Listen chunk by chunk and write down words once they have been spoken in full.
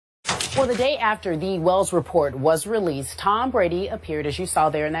Well, the day after the Wells report was released, Tom Brady appeared, as you saw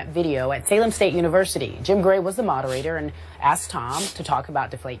there in that video, at Salem State University. Jim Gray was the moderator and asked Tom to talk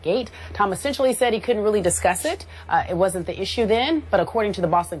about Deflategate. Tom essentially said he couldn't really discuss it. It wasn't the issue then, but according to the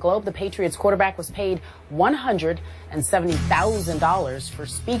Boston Globe, the Patriots quarterback was paid $170,000 for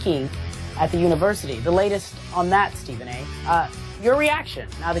speaking at the university. The latest on that, Stephen A. Your reaction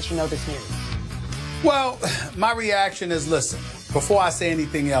now that you know this news? Well, my reaction is, listen, before I say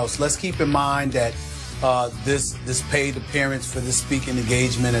anything else, let's keep in mind that this paid appearance for this speaking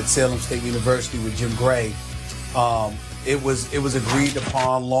engagement at Salem State University with Jim Gray, it was agreed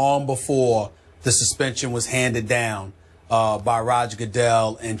upon long before the suspension was handed down by Roger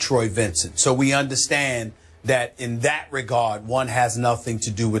Goodell and Troy Vincent. So we understand that in that regard, one has nothing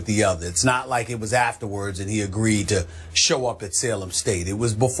to do with the other. It's not like it was afterwards and he agreed to show up at Salem State. It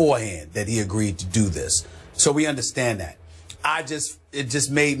was beforehand that he agreed to do this. So we understand that. It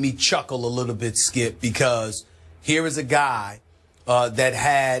just made me chuckle a little bit, Skip, because here is a guy that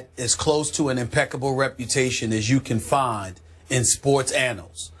had as close to an impeccable reputation as you can find in sports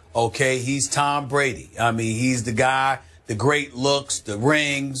annals. Okay, he's Tom Brady. I mean, he's the guy, the great looks, the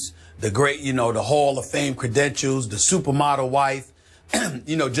rings, the great, you know, the Hall of Fame credentials, the supermodel wife,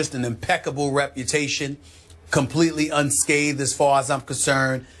 you know, just an impeccable reputation, completely unscathed as far as I'm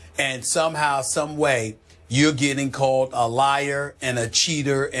concerned. And somehow, some way, you're getting called a liar and a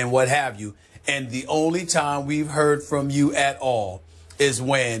cheater and what have you. And the only time we've heard from you at all is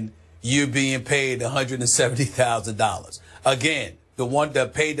when you're being paid $170,000. Again,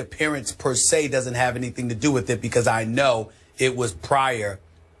 the paid appearance per se doesn't have anything to do with it because I know it was prior.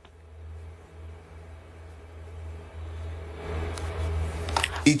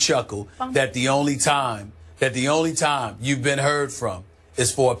 He chuckled that the only time you've been heard from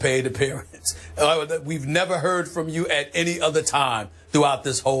is for a paid appearance. We've never heard from you at any other time throughout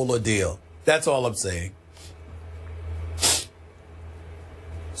this whole ordeal. That's all I'm saying.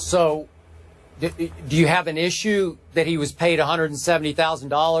 So, do you have an issue that he was paid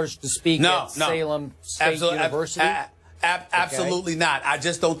 $170,000 to speak at Salem State University? Absolutely not. I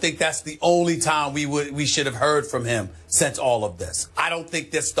just don't think that's the only time we should have heard from him since all of this. I don't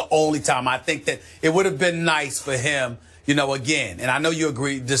think that's the only time. I think that it would have been nice for him, you know, again, and I know you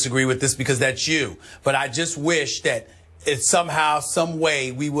disagree with this because that's you, but I just wish that it somehow, some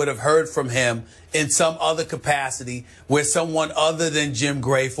way we would have heard from him in some other capacity where someone other than Jim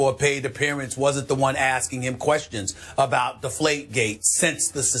Gray for a paid appearance wasn't the one asking him questions about Deflategate since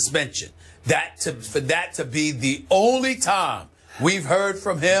the suspension. For that to be the only time we've heard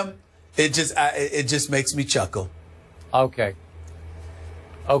from him, it just makes me chuckle. Okay.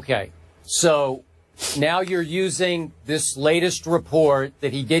 So now you're using this latest report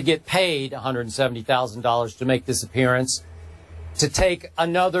that he did get paid $170,000 to make this appearance to take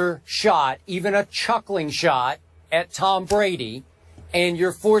another shot, even a chuckling shot, at Tom Brady, and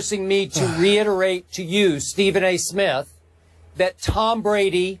you're forcing me to reiterate to you, Stephen A. Smith, that Tom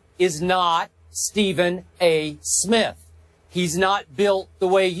Brady is not Stephen A. Smith. He's not built the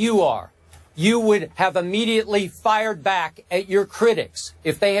way you are. You would have immediately fired back at your critics.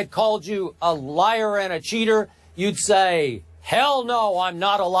 If they had called you a liar and a cheater, you'd say, hell no, I'm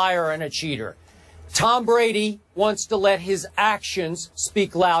not a liar and a cheater. Tom Brady wants to let his actions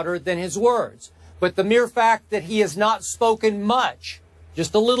speak louder than his words. But the mere fact that he has not spoken much,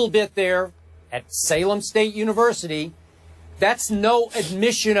 just a little bit there at Salem State University, that's no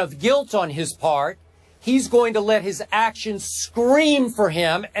admission of guilt on his part. He's going to let his actions scream for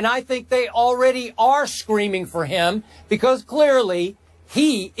him, and I think they already are screaming for him because clearly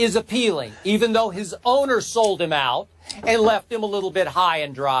he is appealing, even though his owner sold him out and left him a little bit high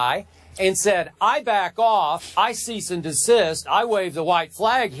and dry and said, I back off, I cease and desist, I wave the white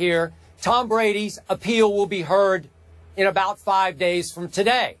flag here. Tom Brady's appeal will be heard in about 5 days from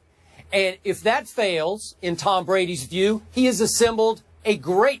today. And if that fails, in Tom Brady's view, he has assembled a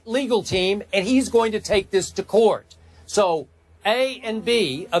great legal team, and he's going to take this to court. So A and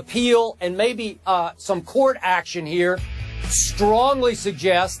B, appeal and maybe some court action here, strongly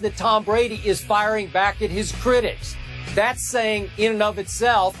suggests that Tom Brady is firing back at his critics. That's saying, in and of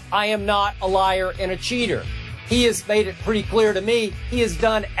itself, I am not a liar and a cheater. He has made it pretty clear to me he has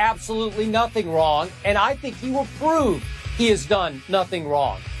done absolutely nothing wrong, and I think he will prove he has done nothing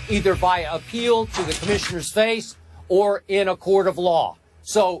wrong, either via appeal to the commissioner's face or in a court of law.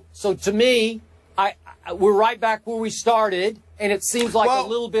 So to me, we're right back where we started, and it seems like a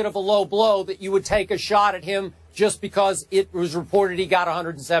little bit of a low blow that you would take a shot at him just because it was reported he got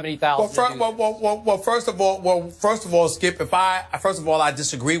 $170,000. Well, first of all, Skip, first of all, I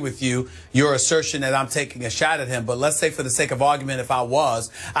disagree with your assertion that I'm taking a shot at him. But let's say, for the sake of argument, if I was,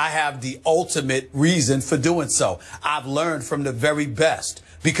 I have the ultimate reason for doing so. I've learned from the very best,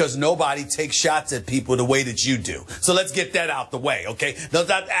 because nobody takes shots at people the way that you do. So let's get that out the way, okay? Let's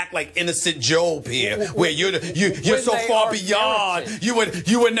not act like innocent Job here, where you're so far beyond. You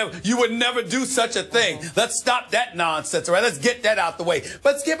would never do such a thing. Let's stop that nonsense, all right? Let's get that out the way.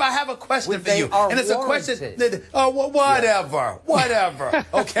 But Skip, I have a question for you, and it's a question. Whatever.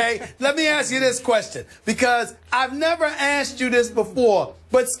 Okay, let me ask you this question, because I've never asked you this before.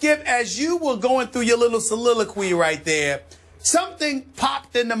 But Skip, as you were going through your little soliloquy right there, something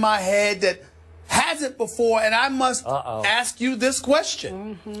popped into my head that hasn't before, and I must ask you this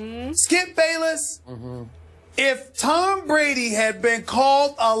question. Skip Bayless, if Tom Brady had been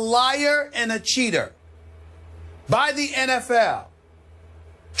called a liar and a cheater by the NFL,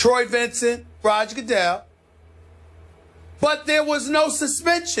 Troy Vincent, Roger Goodell, but there was no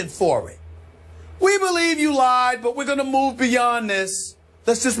suspension for it, we believe you lied, but we're going to move beyond this.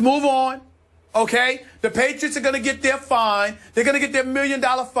 Let's just move on. Okay, the Patriots are going to get their fine. They're going to get their $1 million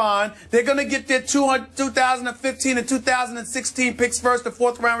fine. They're going to get their 2015 and 2016 picks, first and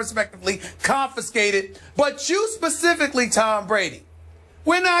fourth round, respectively, confiscated. But you specifically, Tom Brady,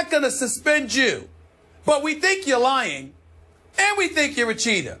 we're not going to suspend you. But we think you're lying, and we think you're a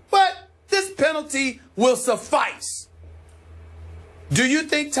cheater. But this penalty will suffice. Do you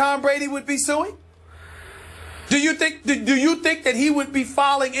think Tom Brady would be suing? Do you think that he would be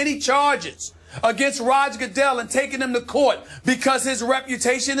filing any charges against Roger Goodell and taking him to court because his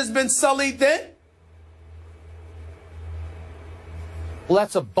reputation has been sullied then? Well,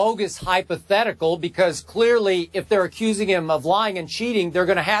 that's a bogus hypothetical, because clearly if they're accusing him of lying and cheating, they're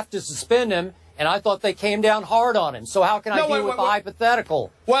going to have to suspend him. And I thought they came down hard on him. So how can I deal with the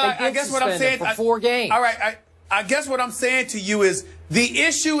hypothetical? Well, I guess what I'm saying for 4 games. All right, I guess what I'm saying to you is the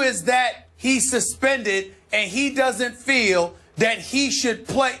issue is that he's suspended and he doesn't feel that he should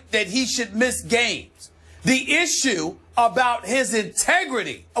play, that he should miss games. The issue about his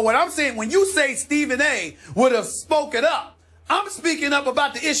integrity, what I'm saying, when you say Stephen A. would have spoken up, I'm speaking up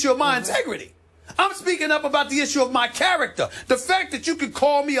about the issue of my integrity. I'm speaking up about the issue of my character. The fact that you could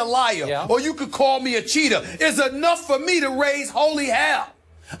call me a liar or you could call me a cheater is enough for me to raise holy hell.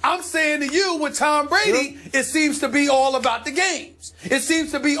 I'm saying to you, with Tom Brady, it seems to be all about the games. It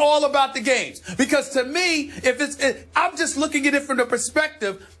seems to be all about the games. Because to me, I'm just looking at it from the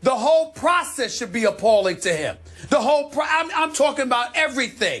perspective, the whole process should be appalling to him. I'm talking about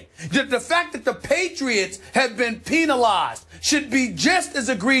everything. The fact that the Patriots have been penalized should be just as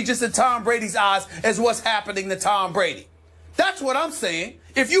egregious in Tom Brady's eyes as what's happening to Tom Brady. That's what I'm saying.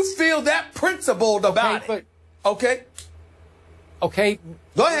 If you feel that principled about it. Okay? Okay.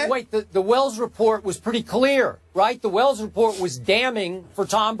 Go ahead. Wait, the Wells report was pretty clear, right? The Wells report was damning for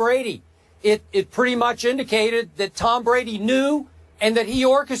Tom Brady. It pretty much indicated that Tom Brady knew and that he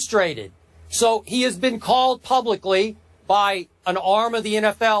orchestrated. So he has been called publicly by an arm of the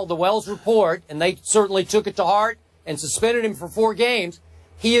NFL, the Wells report, and they certainly took it to heart and suspended him for 4 games.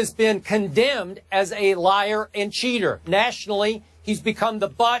 He has been condemned as a liar and cheater. Nationally, he's become the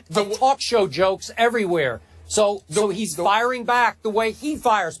butt of talk show jokes everywhere. So he's firing back the way he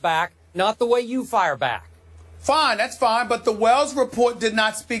fires back, not the way you fire back. Fine, that's fine. But the Wells report did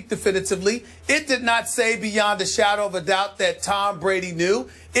not speak definitively. It did not say beyond a shadow of a doubt that Tom Brady knew.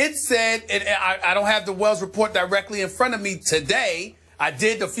 It said, and I don't have the Wells report directly in front of me today. I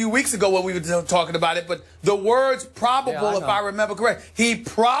did a few weeks ago when we were talking about it, but the words probable, if I remember correct, he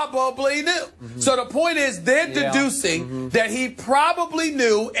probably knew. So the point is they're deducing that he probably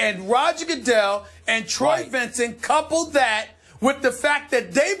knew, and Roger Goodell and Troy Vincent coupled that with the fact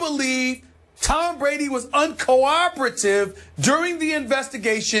that they believe Tom Brady was uncooperative during the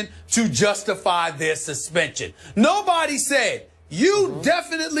investigation to justify their suspension. Nobody said, you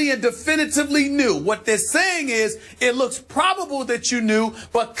definitely and definitively knew. What they're saying is it looks probable that you knew,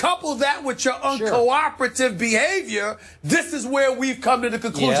 but couple that with your uncooperative behavior, this is where we've come to the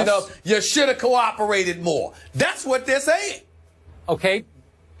conclusion of you should have cooperated more. That's what they're saying. Okay,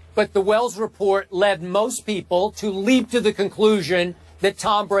 but the Wells report led most people to leap to the conclusion that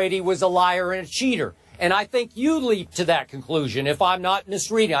Tom Brady was a liar and a cheater. And I think you leap to that conclusion, if I'm not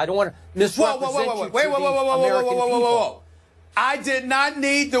misreading. I don't want to misrepresent you to the American people. I did not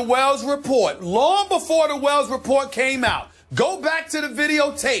need the Wells report. Long before the Wells report came out, go back to the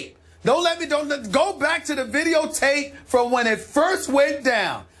videotape. Go back to the videotape from when it first went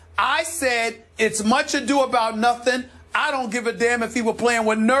down. I said, it's much ado about nothing. I don't give a damn if he were playing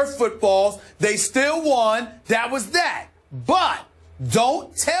with Nerf footballs. They still won. That was that. But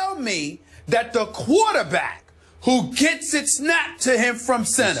don't tell me that the quarterback who gets it snapped to him from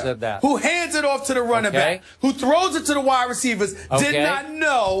center, who hands it off to the running back, who throws it to the wide receivers, did not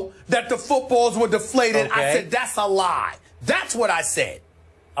know that the footballs were deflated. I said, that's a lie. That's what I said.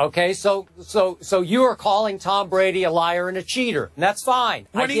 Okay, so you are calling Tom Brady a liar and a cheater, and that's fine.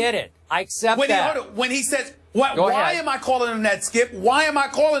 I get it. I accept that. When he says, why am I calling him that, Skip? Why am I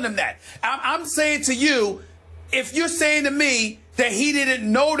calling him that? I'm saying to you, if you're saying to me that he didn't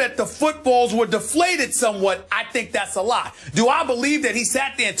know that the footballs were deflated somewhat, I think that's a lie. Do I believe that he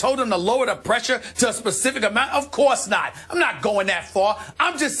sat there and told him to lower the pressure to a specific amount? Of course not. I'm not going that far.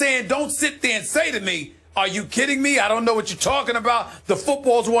 I'm just saying, don't sit there and say to me, are you kidding me? I don't know what you're talking about. The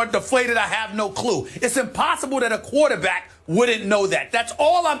footballs weren't deflated. I have no clue. It's impossible that a quarterback wouldn't know that. That's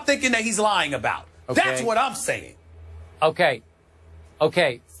all I'm thinking that he's lying about. That's what I'm saying. Okay.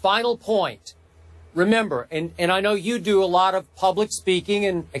 Final point. Remember, and I know you do a lot of public speaking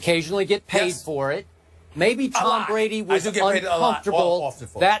and occasionally get paid for it. Maybe Tom Brady was uncomfortable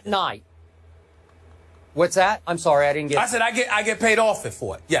that night. What's that? I'm sorry, I didn't get it. I said I get paid off it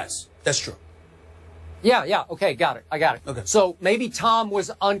for it. Yes, that's true. Yeah. Okay, got it. I got it. Okay. So maybe Tom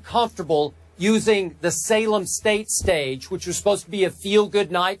was uncomfortable using the Salem State stage, which was supposed to be a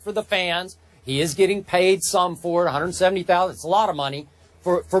feel-good night for the fans. He is getting paid some for it, $170,000. It's a lot of money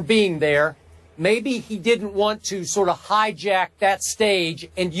for being there. Maybe he didn't want to sort of hijack that stage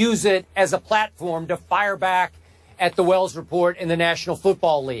and use it as a platform to fire back at the Wells Report and the National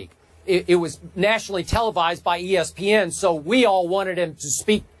Football League. It was nationally televised by ESPN, so we all wanted him to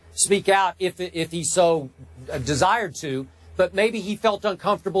speak out if he so desired to, but maybe he felt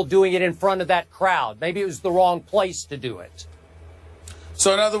uncomfortable doing it in front of that crowd. Maybe it was the wrong place to do it.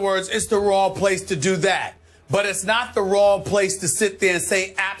 So in other words, it's the wrong place to do that, but it's not the wrong place to sit there and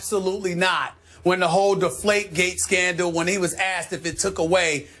say absolutely not. When the whole Deflategate scandal, when he was asked if it took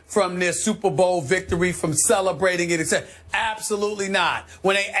away from their Super Bowl victory, from celebrating it, he said, absolutely not.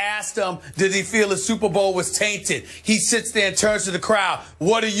 When they asked him, did he feel the Super Bowl was tainted? He sits there and turns to the crowd.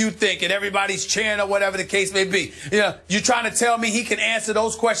 What do you think? And everybody's cheering or whatever the case may be. You know, you're trying to tell me he can answer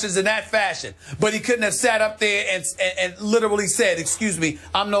those questions in that fashion, but he couldn't have sat up there and literally said, excuse me,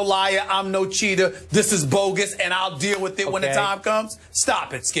 I'm no liar, I'm no cheater, this is bogus, and I'll deal with it when the time comes?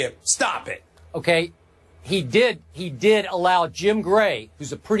 Stop it, Skip. Stop it. Okay, he did allow Jim Gray,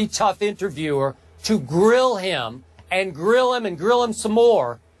 who's a pretty tough interviewer, to grill him and grill him some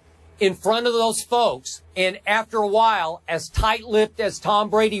more in front of those folks. And after a while, as tight-lipped as Tom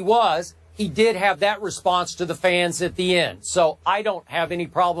Brady was, he did have that response to the fans at the end. So I don't have any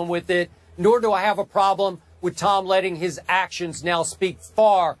problem with it, nor do I have a problem with Tom letting his actions now speak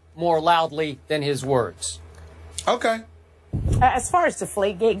far more loudly than his words. Okay. As far as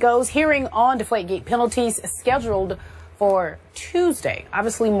Deflategate goes, hearing on Deflategate penalties is scheduled for Tuesday.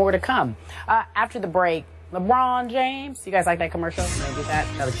 Obviously, more to come. After the break, LeBron James. You guys like that commercial? Maybe that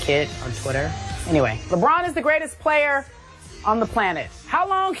was a kid on Twitter. Anyway, LeBron is the greatest player on the planet. How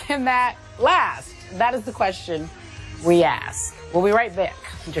long can that last? That is the question we ask. We'll be right back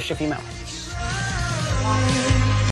in just a few moments.